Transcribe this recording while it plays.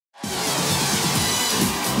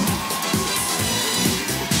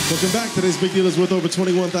Welcome back. Today's big deal is worth over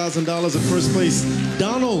 $21,000. At first place,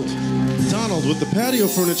 Donald. Donald with the patio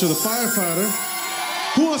furniture, the firefighter.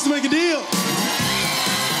 Who wants to make a deal?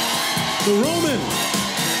 The Roman.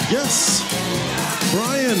 Yes.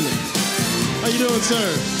 Brian. How you doing,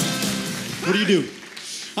 sir? What do you do?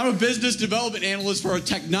 I'm a business development analyst for a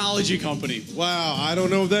technology company. Wow, I don't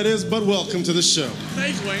know what that is, but welcome to the show.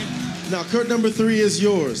 Thanks, Wayne. Now, Kurt, number 3 is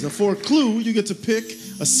yours. Now, for a clue, you get to pick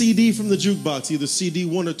a CD from the jukebox, either CD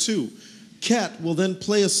 1 or 2. Kat will then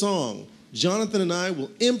play a song. Jonathan and I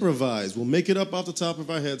will improvise. We'll make it up off the top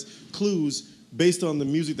of our heads, clues based on the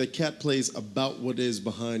music that Kat plays about what is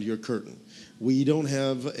behind your curtain. We don't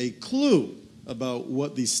have a clue about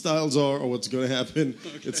what these styles are or what's going to happen.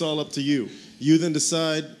 Okay. It's all up to you. You then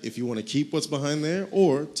decide if you want to keep what's behind there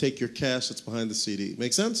or take your cash that's behind the CD.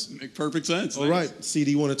 Make sense? Make perfect sense. All right,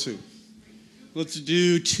 CD 1 or 2? Let's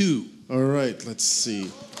do 2. All right, let's see.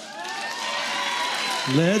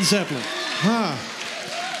 Led Zeppelin.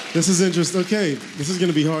 This is interesting. Okay, this is going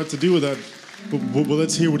to be hard to do without, but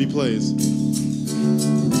let's hear what he plays.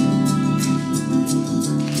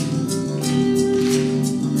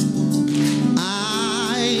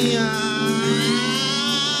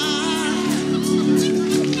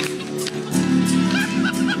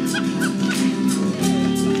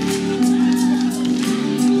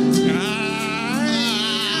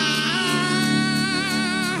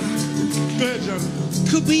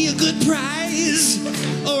 Could be a good prize,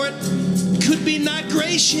 or it could be not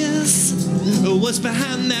gracious. What's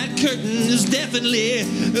behind that curtain is definitely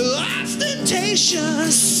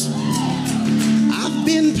ostentatious. I've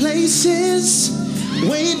been places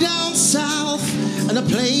way down south, and a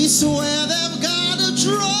place where they've got a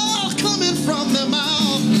drawl coming from their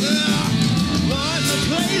mouth. But the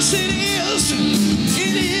place it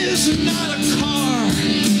is not a car.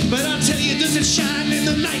 But I'll tell you, does it shine in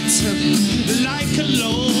the night like a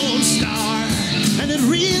lone star? And it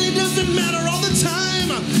really doesn't matter all the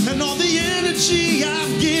time and all the energy I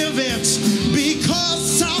give it,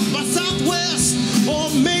 because South by Southwest, or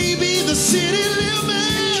maybe the city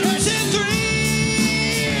limits.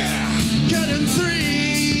 Cutting 3, cutting 3,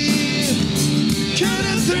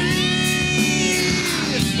 cutting 3.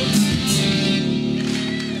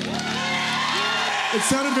 It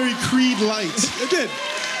sounded very Creed-light. It did.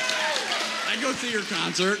 Go see your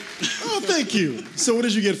concert. Oh, thank you. So what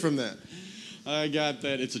did you get from that? I got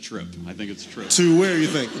that it's a trip. I think it's a trip. To where, you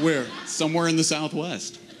think? Where? Somewhere in the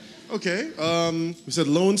Southwest. Okay. We said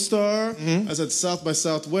Lone Star. I said South by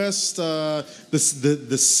Southwest. The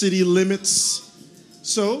city limits.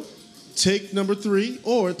 So take number 3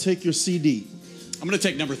 or take your CD. I'm going to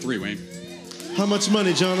take number 3, Wayne. How much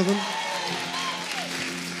money, Jonathan?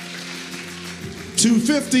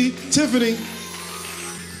 $250. Tiffany.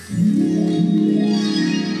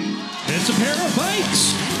 It's a pair of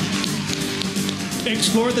bikes.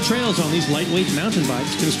 Explore the trails on these lightweight mountain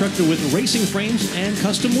bikes constructed with racing frames and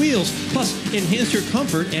custom wheels. Plus, enhance your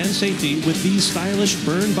comfort and safety with these stylish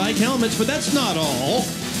burn bike helmets. But that's not all.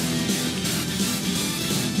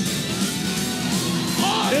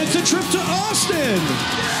 It's a trip to Austin.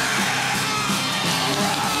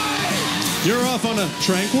 You're off on a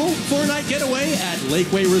tranquil 4-night getaway at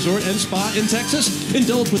Lakeway Resort and Spa in Texas.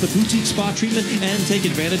 Indulge with a boutique spa treatment and take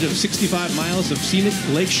advantage of 65 miles of scenic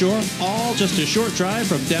lakeshore, all just a short drive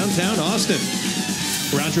from downtown Austin.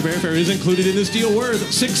 Round-trip airfare is included in this deal, worth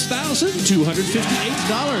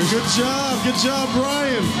 $6,258. Good job,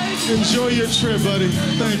 Brian. Enjoy your trip, buddy.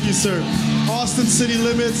 Thank you, sir. Austin city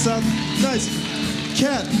limits. Nice.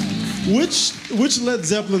 Kat, which Led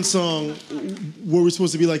Zeppelin song were we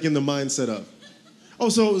supposed to be like in the mindset of? Oh,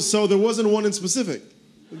 so there wasn't one in specific.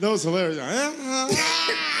 That was hilarious. I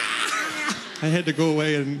had to go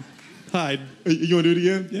away and hide. You want to do it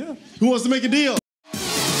again? Yeah. Who wants to make a deal?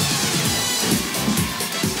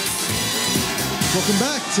 Welcome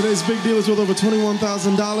back. Today's big deal is worth over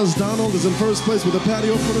 $21,000. Donald is in first place with the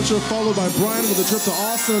patio furniture, followed by Brian with a trip to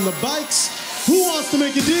Austin and the bikes. Who wants to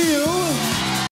make a deal?